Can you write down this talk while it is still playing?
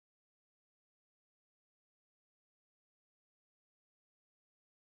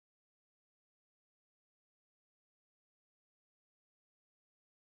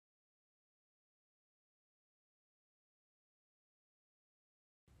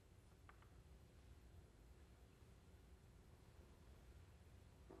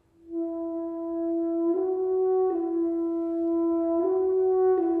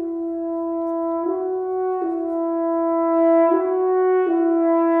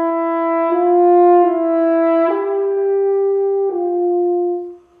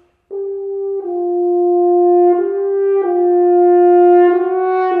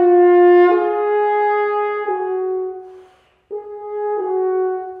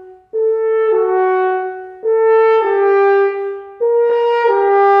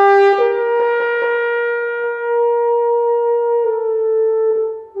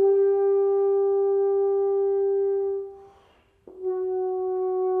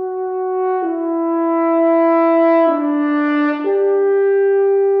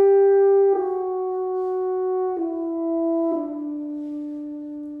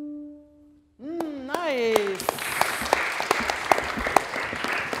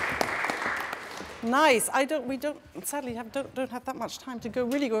nice. Sadly don't have that much time to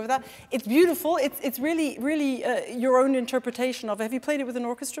really go over that. It's beautiful. It's really your own interpretation of it. Have you played it with an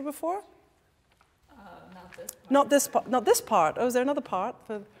orchestra before? Not this part. Not this part. Oh, is there another part?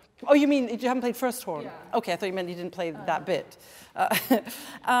 Oh, you mean you haven't played first horn? Yeah. Okay, I thought you meant you didn't play that bit. But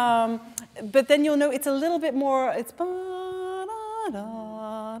then you'll know it's a little bit more. It's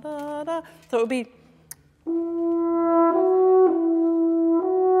ba-da-da-da-da. So it would be.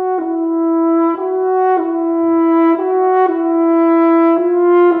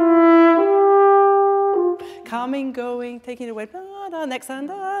 Coming, going, taking it away, da, da, next time,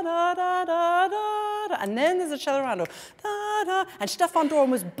 da, da, da, da, da, da, and then there's a cello, da, da, and Stefan Dorr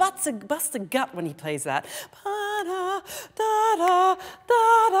almost busts a gut when he plays that, da, da, da, da,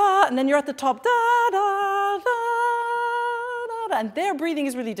 da, da, and then you're at the top, da, da, da, da, da, and their breathing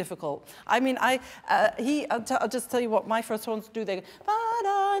is really difficult. I mean, I'll just tell you what my first horns do. They go, ba,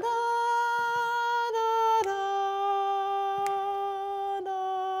 da, da,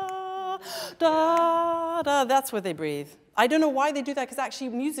 da, da, that's where they breathe. I don't know why they do that, because actually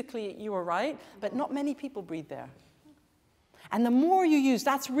musically you are right, but not many people breathe there. And the more you use,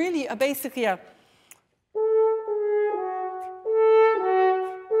 that's really basically a.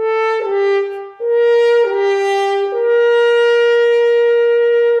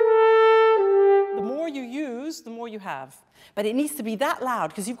 The more you use, the more you have. But it needs to be that loud,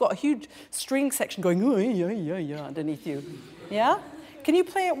 because you've got a huge string section going underneath you. Yeah? Can you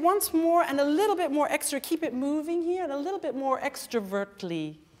play it once more and a little bit more extra? Keep it moving here and a little bit more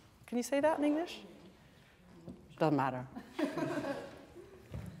extrovertly. Can you say that in English? Doesn't matter.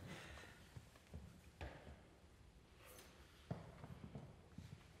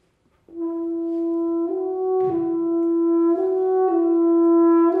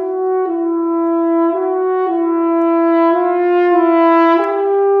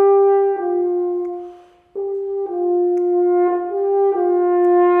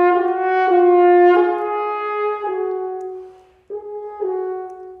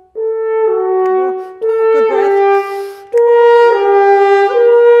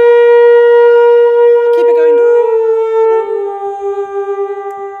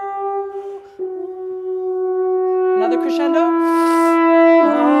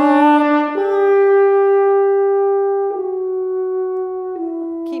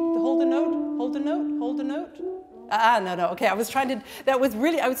 No. Okay, I was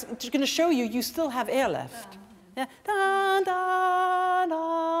just going to show you, you still have air left. Yeah. Da, da,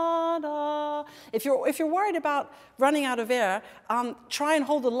 da, da. If you're worried about running out of air, try and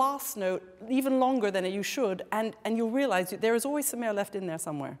hold the last note even longer than you should, and you'll realize there is always some air left in there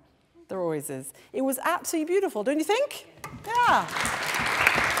somewhere. There always is. It was absolutely beautiful, don't you think? Yeah.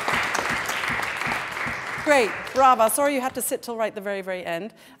 Great, bravo. Sorry you had to sit till right the very, very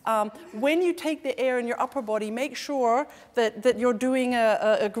end. When you take the air in your upper body, make sure that you're doing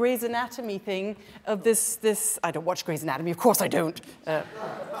a Grey's Anatomy thing of this. I don't watch Grey's Anatomy, of course I don't.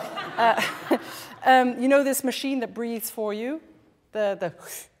 You know this machine that breathes for you? That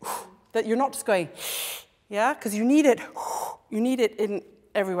you're not just going, yeah? Because you need it in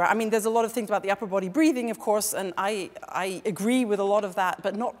everywhere. I mean, there's a lot of things about the upper body breathing, of course, and I agree with a lot of that,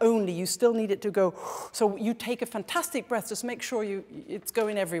 but not only, you still need it to go. So you take a fantastic breath, just make sure it's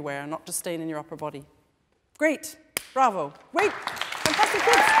going everywhere, not just staying in your upper body. Great, bravo, great, fantastic,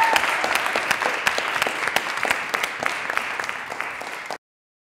 good.